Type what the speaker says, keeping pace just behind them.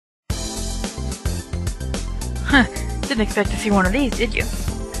Didn't expect to see one of these, did you?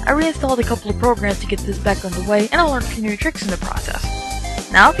 I reinstalled a couple of programs to get this back underway, and I learned a few new tricks in the process.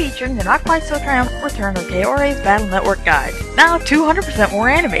 Now featuring the not quite so triumphant return of Kayorei's Battle Network Guide, now 200% more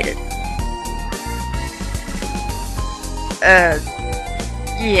animated.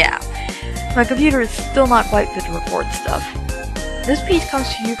 Yeah. My computer is still not quite fit to record stuff. This piece comes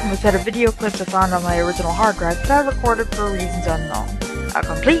to you from a set of video clips I found on my original hard drive that I recorded for reasons unknown. A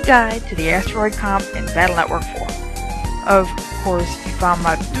complete guide to the Asteroid comp in Battle Network 4. Of course, if you found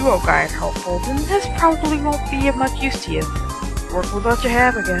my Duo guide helpful, then this probably won't be of much use to you. Work with what you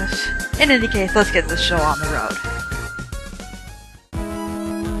have, I guess. In any case, let's get this show on the road.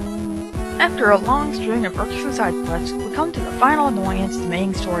 After a long string of irksome side quests, we come to the final annoyance the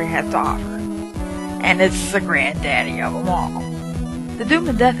main story has to offer. And it's the granddaddy of them all. The Doom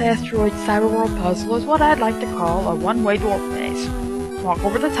and Death Asteroid Cyberworld puzzle is what I'd like to call a one-way dwarf maze. Walk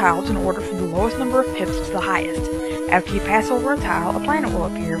over the tiles in order from the lowest number of pips to the highest. After you pass over a tile, a planet will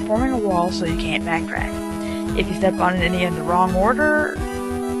appear, forming a wall so you can't backtrack. If you step on any in the wrong order...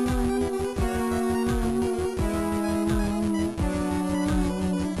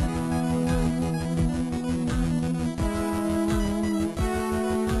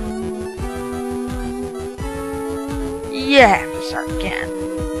 you have to start again.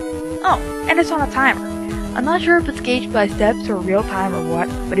 Oh, and it's on a timer. I'm not sure if it's gauged by steps or real time or what,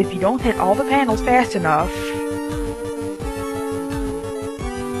 but if you don't hit all the panels fast enough...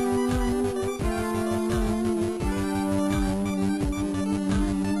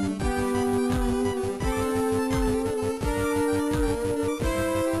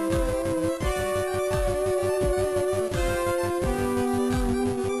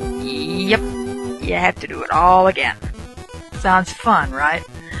 Yep, you have to do it all again. Sounds fun, right?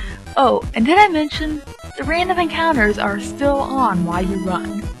 Oh, and did I mention, the random encounters are still on while you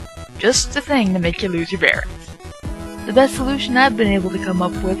run. Just the thing to make you lose your bearings. The best solution I've been able to come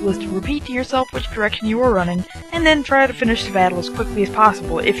up with was to repeat to yourself which direction you were running, and then try to finish the battle as quickly as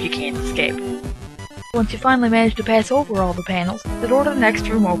possible if you can't escape. Once you finally manage to pass over all the panels, the door to the next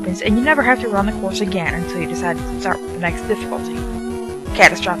room opens, and you never have to run the course again until you decide to start with the next difficulty.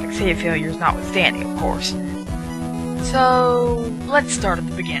 Catastrophic save failures notwithstanding, of course. So, let's start at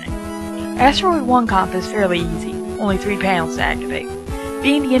the beginning. Asteroid 1 comp is fairly easy, only 3 panels to activate.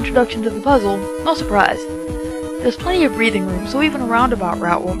 Being the introduction to the puzzle, no surprise. There's plenty of breathing room, so even a roundabout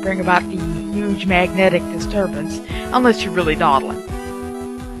route won't bring about the huge magnetic disturbance, unless you're really dawdling.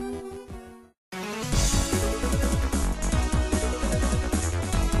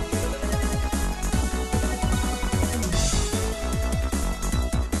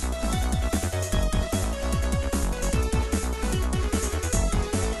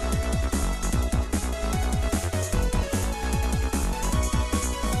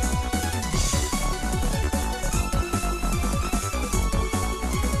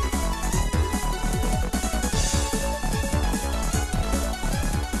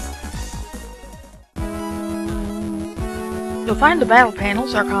 You'll find the battle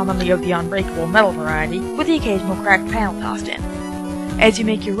panels are commonly of the unbreakable metal variety, with the occasional cracked panel tossed in. As you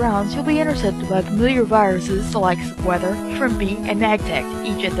make your rounds, you'll be intercepted by familiar viruses the likes of Weather, Shrimpy, and Magtech,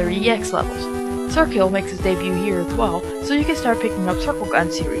 each at their EX levels. Circle makes his debut here as well, so you can start picking up Circle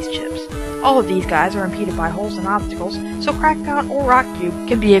Gun series chips. All of these guys are impeded by holes and obstacles, so Crackpot or Rock Cube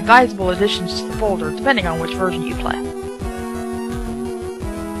can be advisable additions to the folder depending on which version you play.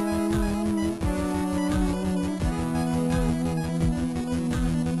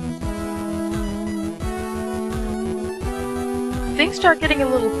 Things start getting a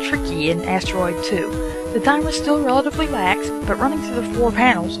little tricky in Asteroid 2. The timer's still relatively lax, but running through the 4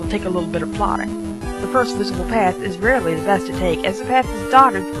 panels will take a little bit of plotting. The first visible path is rarely the best to take, as the path is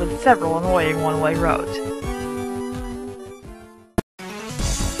dotted with several annoying one-way roads.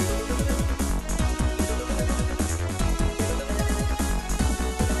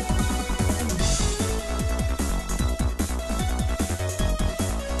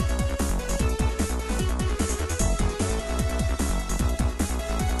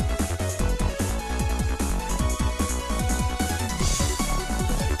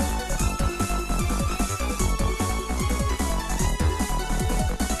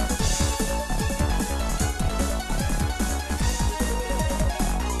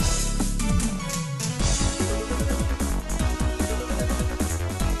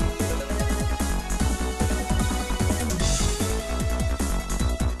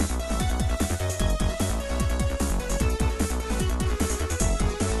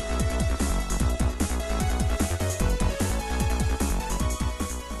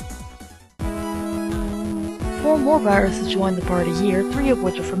 Four more viruses join the party here, 3 of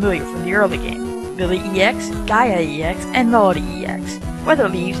which are familiar from the early game. Billy EX, Gaia EX, and Melody EX. Weather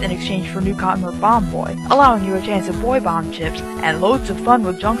leaves in exchange for new cotton or Bomb Boy, allowing you a chance at Boy Bomb chips and loads of fun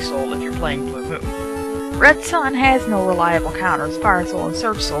with Junk Soul if you're playing Blue Moon. Red Sun has no reliable counters, Fire Soul and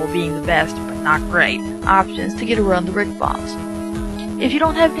Surf Soul being the best, but not great, options to get around the Rick Bombs. If you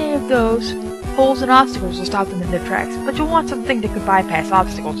don't have any of those, holes and obstacles will stop them in their tracks, but you'll want something that could bypass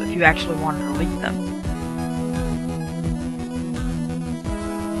obstacles if you actually wanted to leave them.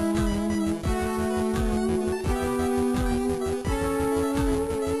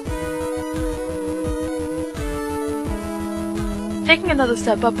 Taking another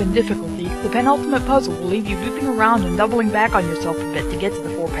step up in difficulty, the penultimate puzzle will leave you looping around and doubling back on yourself a bit to get to the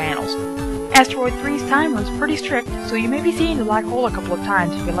 4 panels. Asteroid 3's timer is pretty strict, so you may be seeing the black hole a couple of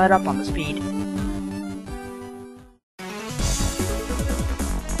times if you let up on the speed.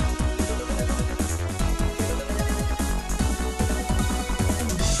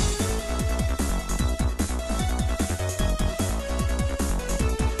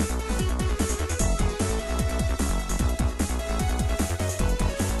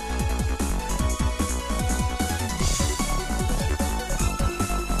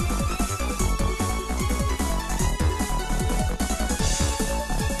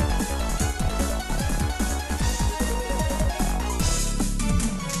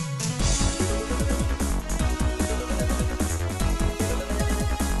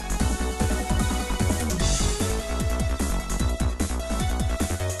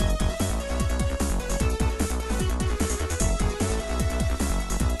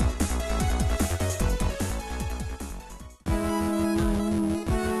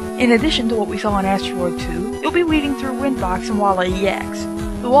 In addition to what we saw in Asteroid 2, you'll be weaving through Windbox and Walla EX.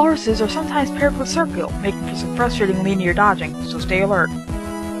 The walruses are sometimes paired with Circle, making for some frustrating linear dodging, so stay alert.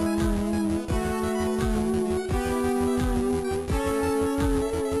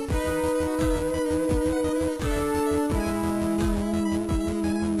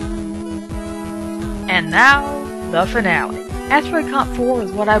 And now, the finale. Asteroid Comp 4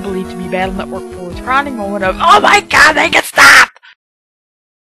 is what I believe to be Battle Network 4's crowning moment of "Oh my god, they can stop!"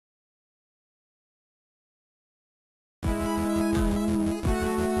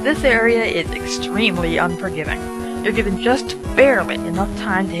 This area is extremely unforgiving. You're given just barely enough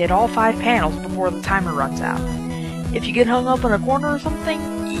time to hit all 5 panels before the timer runs out. If you get hung up in a corner or something,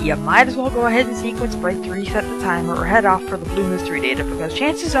 you might as well go ahead and sequence break to reset the timer or head off for the blue mystery data because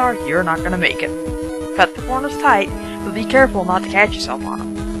chances are you're not going to make it. Cut the corners tight, but be careful not to catch yourself on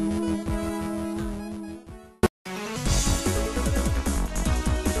them.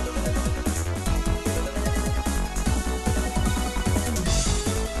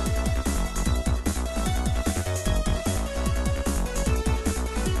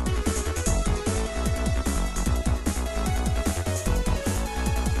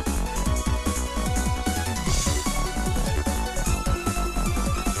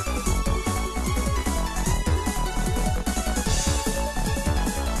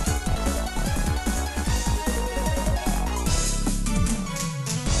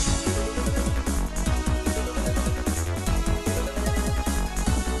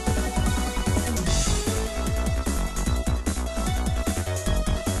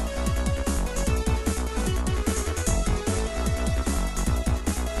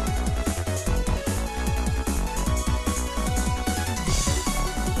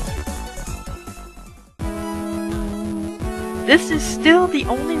 This is still the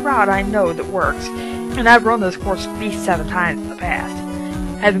only route I know that works, and I've run this course at least 7 times in the past,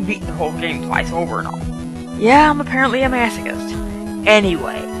 having beaten the whole game twice over and all. Yeah, I'm apparently a masochist.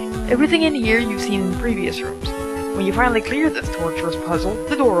 Anyway, everything in here you've seen in the previous rooms. When you finally clear this torturous puzzle,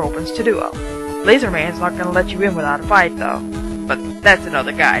 the door opens to Duo. LaserMan's not gonna let you in without a fight though, but that's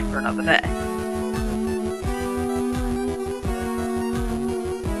another guide for another day.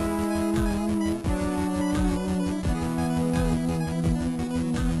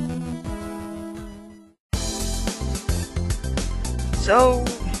 So,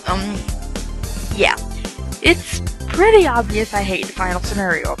 yeah. It's pretty obvious I hate the final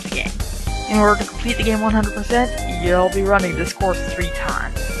scenario of the game. In order to complete the game 100%, you'll be running this course 3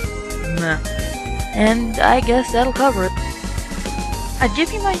 times. Meh. And I guess that'll cover it. I'd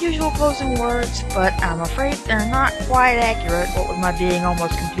give you my usual closing words, but I'm afraid they're not quite accurate, what with my being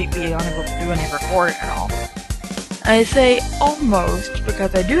almost completely unable to do any recording at all. I say almost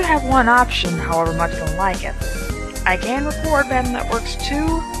because I do have one option, however much I don't like it. I can record Battle Network's 2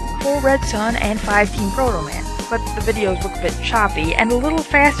 full Red Sun and 5 Team Proto Man, but the videos look a bit choppy and a little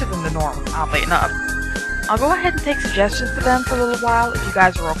faster than the norm, oddly enough. I'll go ahead and take suggestions for them for a little while if you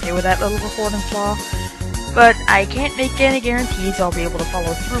guys are okay with that little recording flaw. but I can't make any guarantees I'll be able to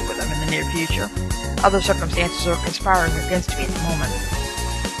follow through with them in the near future. Other circumstances are conspiring against me at the moment.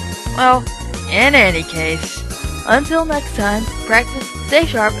 Well, in any case, until next time, practice, stay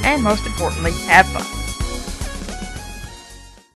sharp, and most importantly, have fun.